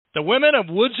The Women of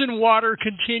Woods and Water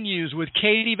continues with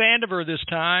Katy Vandiver this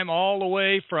time, all the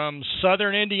way from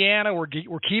southern Indiana. We're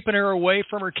keeping her away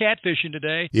from her catfishing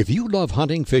today. If you love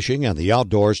hunting, fishing, and the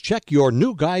outdoors, check your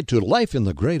new guide to life in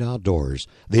the great outdoors,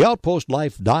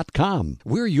 theoutpostlife.com.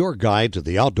 We're your guide to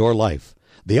the outdoor life.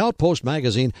 The Outpost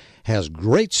magazine has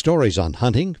great stories on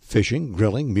hunting, fishing,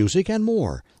 grilling, music, and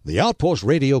more. The Outpost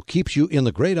Radio keeps you in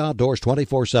the great outdoors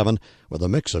 24/7 with a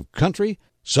mix of country,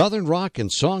 Southern rock,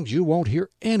 and songs you won't hear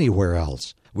anywhere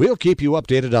else. We'll keep you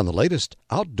updated on the latest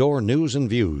outdoor news and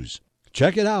views.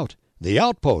 Check it out. The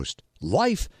Outpost.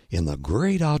 Life in the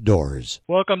great outdoors.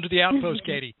 Welcome to the Outpost,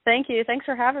 Katy. Thank you. Thanks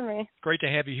for having me. Great to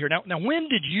have you here. Now, when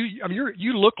did you? I mean,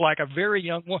 you look like a very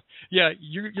young. Yeah,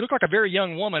 you look like a very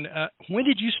young woman. When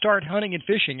did you start hunting and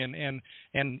fishing, and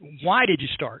why did you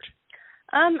start?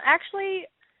 Actually,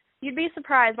 you'd be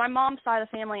surprised. My mom's side of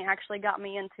the family actually got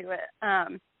me into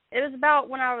it. It was about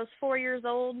when I was 4 years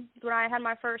old when I had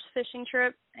my first fishing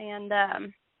trip, and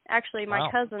actually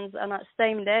my cousins on that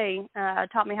same day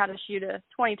taught me how to shoot a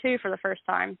 .22 for the first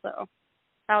time, so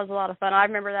that was a lot of fun. I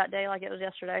remember that day like it was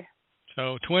yesterday.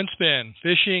 So twin spin,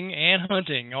 fishing and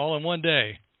hunting all in one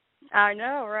day. I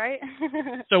know, right?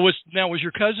 So was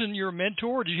your cousin your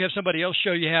mentor, or did you have somebody else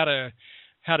show you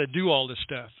how to do all this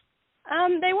stuff?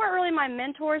 They weren't really my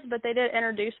mentors, but they did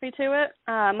introduce me to it.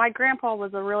 My grandpa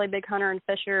was a really big hunter and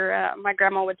fisher. My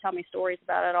grandma would tell me stories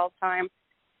about it all the time.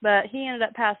 But he ended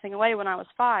up passing away when I was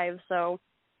 5. So,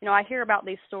 I hear about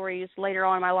these stories later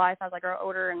on in my life as I grow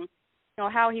older, and,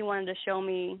 how he wanted to show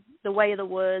me the way of the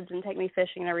woods and take me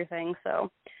fishing and everything.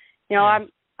 So,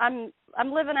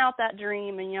 I'm living out that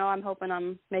dream, and, I'm hoping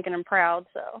I'm making him proud,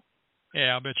 so.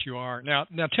 Yeah, I bet you are. Now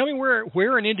tell me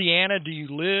where in Indiana do you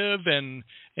live, and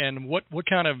what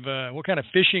kind of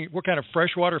fishing, what kind of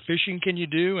freshwater fishing can you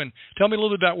do, and tell me a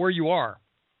little bit about where you are.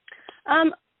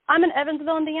 I'm in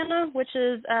Evansville, Indiana, which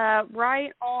is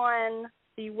right on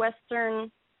the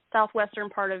southwestern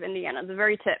part of Indiana, the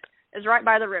very tip. It's right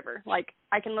by the river. Like,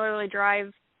 I can literally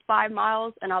drive 5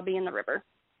 miles and I'll be in the river.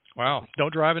 Wow!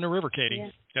 Don't drive in the river, Katy. Yeah.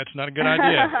 That's not a good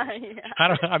idea.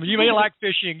 Yeah. I mean, you may like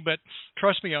fishing, but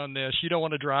trust me on this: you don't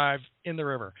want to drive in the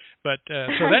river. But so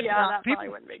that probably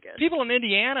wouldn't be good. People in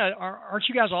Indiana, aren't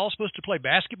you guys all supposed to play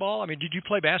basketball? I mean, did you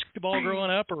play basketball growing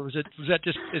up, or is that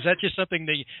just something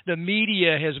the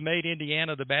media has made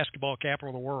Indiana the basketball capital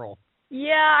of the world?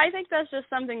 Yeah, I think that's just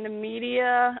something the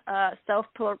media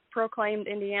self-proclaimed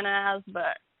Indiana as.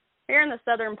 But here in the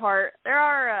southern part, there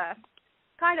are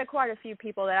kind of quite a few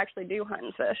people that actually do hunt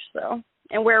and fish. So,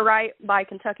 and we're right by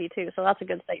Kentucky too, so that's a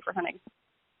good state for hunting.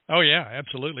 Oh yeah,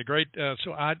 absolutely, great.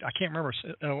 So I can't remember,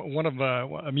 one of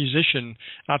a musician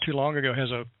not too long ago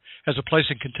has a place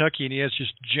in Kentucky, and he has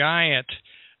just giant,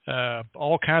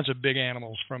 all kinds of big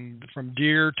animals from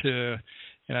deer to,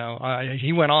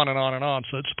 he went on and on and on.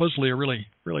 So it's supposedly a really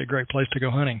really great place to go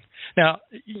hunting. Now,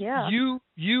 yeah.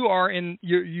 you are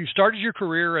you started your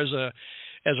career as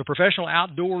a professional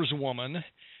outdoors woman.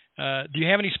 Do you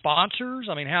have any sponsors?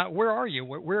 I mean, where are you?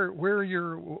 Where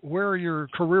are your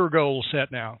career goals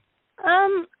set now?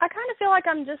 I kind of feel like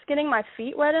I'm just getting my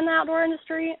feet wet in the outdoor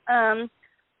industry.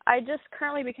 I just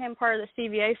currently became part of the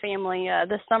CVA family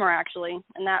this summer, actually,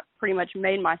 and that pretty much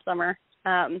made my summer.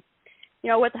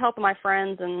 With the help of my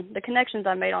friends and the connections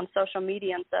I made on social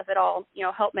media and stuff, it all,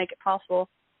 helped make it possible.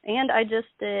 And I just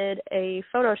did a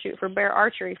photo shoot for Bear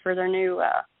Archery for their new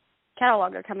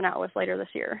catalog they're coming out with later this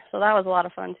year. So that was a lot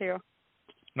of fun too.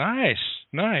 Nice.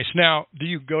 Now, do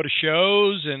you go to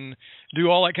shows and do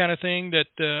all that kind of thing that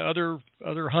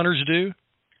other hunters do?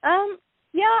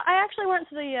 Yeah, I actually went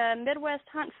to the Midwest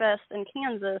Hunt Fest in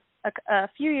Kansas a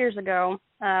few years ago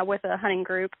with a hunting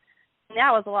group. And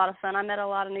that was a lot of fun. I met a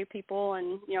lot of new people,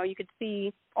 and you could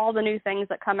see all the new things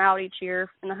that come out each year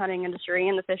in the hunting industry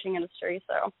and the fishing industry.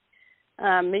 So,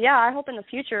 but yeah, I hope in the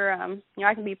future,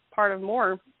 I can be part of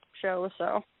more shows,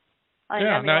 so I think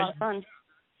that'd be a lot of fun.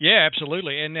 Yeah,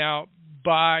 absolutely. And now,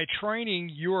 by training,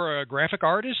 you're a graphic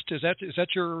artist. Is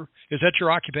that your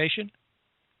occupation?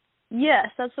 Yes,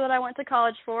 that's what I went to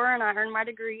college for, and I earned my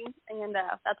degree, and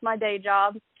that's my day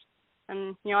job.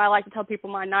 And I like to tell people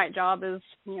my night job is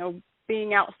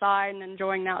being outside and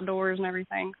enjoying the outdoors and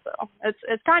everything. So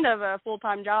it's kind of a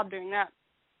full-time job doing that.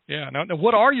 Yeah. Now,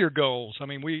 what are your goals? I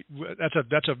mean, that's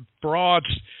a broad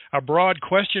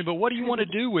question, but what do you want to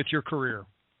do with your career?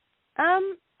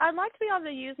 I'd like to be able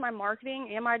to use my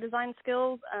marketing and my design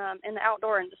skills in the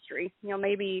outdoor industry.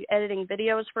 Maybe editing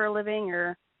videos for a living,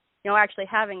 or actually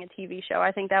having a TV show.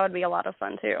 I think that would be a lot of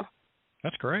fun too.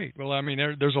 That's great. Well, I mean,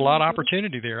 there's a lot of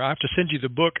opportunity there. I have to send you the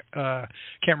book.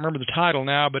 Can't remember the title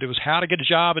now, but it was How to Get a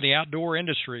Job in the Outdoor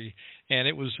Industry, and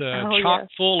it was chock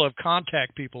full of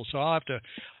contact people. So I'll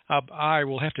I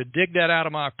will have to dig that out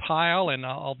of my pile, and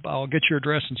I'll get your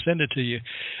address and send it to you.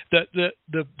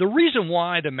 The reason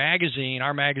why the magazine,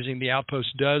 our magazine, The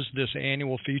Outpost, does this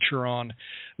annual feature on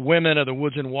women of the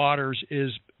woods and waters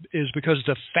is because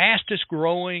the fastest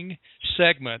growing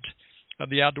segment of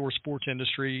the outdoor sports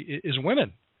industry is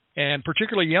women, and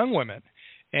particularly young women.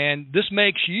 And this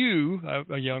makes you,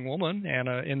 a young woman and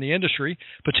in the industry,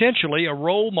 potentially a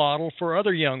role model for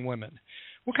other young women.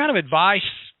 What kind of advice,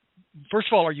 first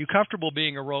of all, are you comfortable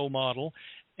being a role model?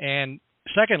 And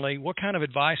secondly, what kind of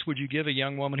advice would you give a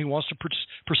young woman who wants to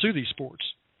pursue these sports?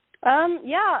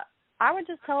 Yeah, I would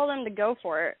just tell them to go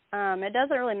for it. It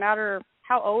doesn't really matter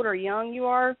how old or young you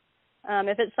are.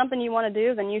 If it's something you want to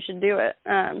do, then you should do it.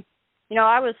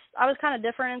 I was kind of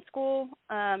different in school.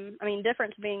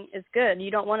 Difference being is good. You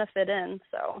don't want to fit in.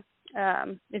 So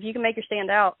if you can make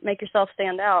yourself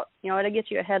stand out, it'll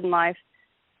get you ahead in life.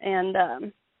 And,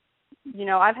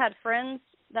 I've had friends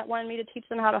that wanted me to teach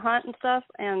them how to hunt and stuff,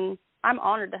 and I'm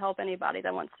honored to help anybody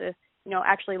that wants to,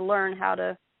 actually learn how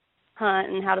to hunt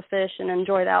and how to fish and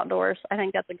enjoy the outdoors. I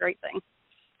think that's a great thing.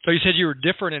 So you said you were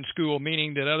different in school,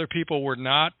 meaning that other people were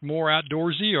not more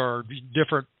outdoorsy, or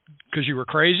different because you were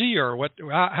crazy, or what?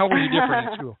 How were you different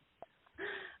in school?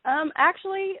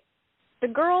 Actually, the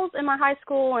girls in my high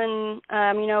school and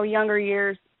younger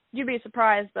years, you'd be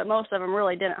surprised, but most of them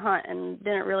really didn't hunt and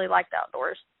didn't really like the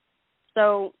outdoors.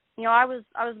 So I was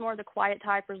more the quiet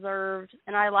type, reserved,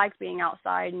 and I liked being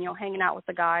outside and hanging out with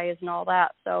the guys and all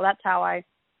that. So that's how I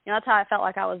felt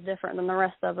like I was different than the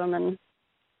rest of them, and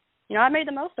I made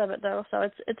the most of it though. So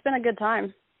it's been a good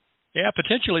time. Yeah,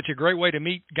 potentially it's a great way to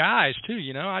meet guys too.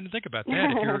 I didn't think about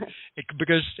that.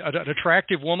 Because an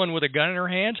attractive woman with a gun in her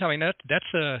hands. I mean,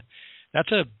 that's a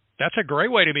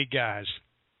great way to meet guys.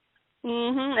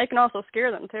 It can also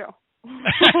scare them too.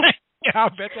 Yeah, I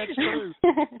bet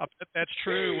that's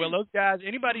true. Well, those guys,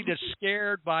 anybody that's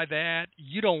scared by that,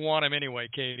 you don't want them anyway,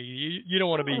 Katy. You don't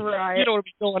want to be right. You don't want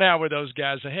to be going out with those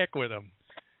guys. The heck with them.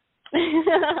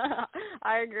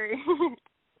 I agree.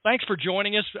 Thanks for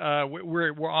joining us.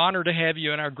 We're honored to have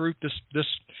you in our group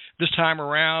this time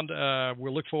around. We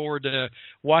look forward to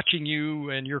watching you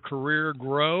and your career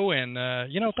grow. And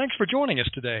thanks for joining us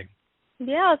today.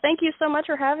 Yeah, thank you so much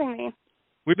for having me.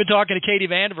 We've been talking to Katy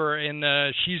Vandiver, and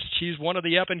she's one of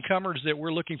the up-and-comers that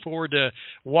we're looking forward to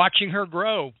watching her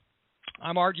grow.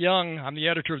 I'm Art Young. I'm the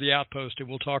editor of The Outpost, and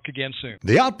we'll talk again soon.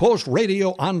 The Outpost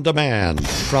Radio On Demand,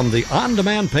 from the On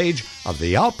Demand page of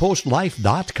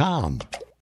theoutpostlife.com.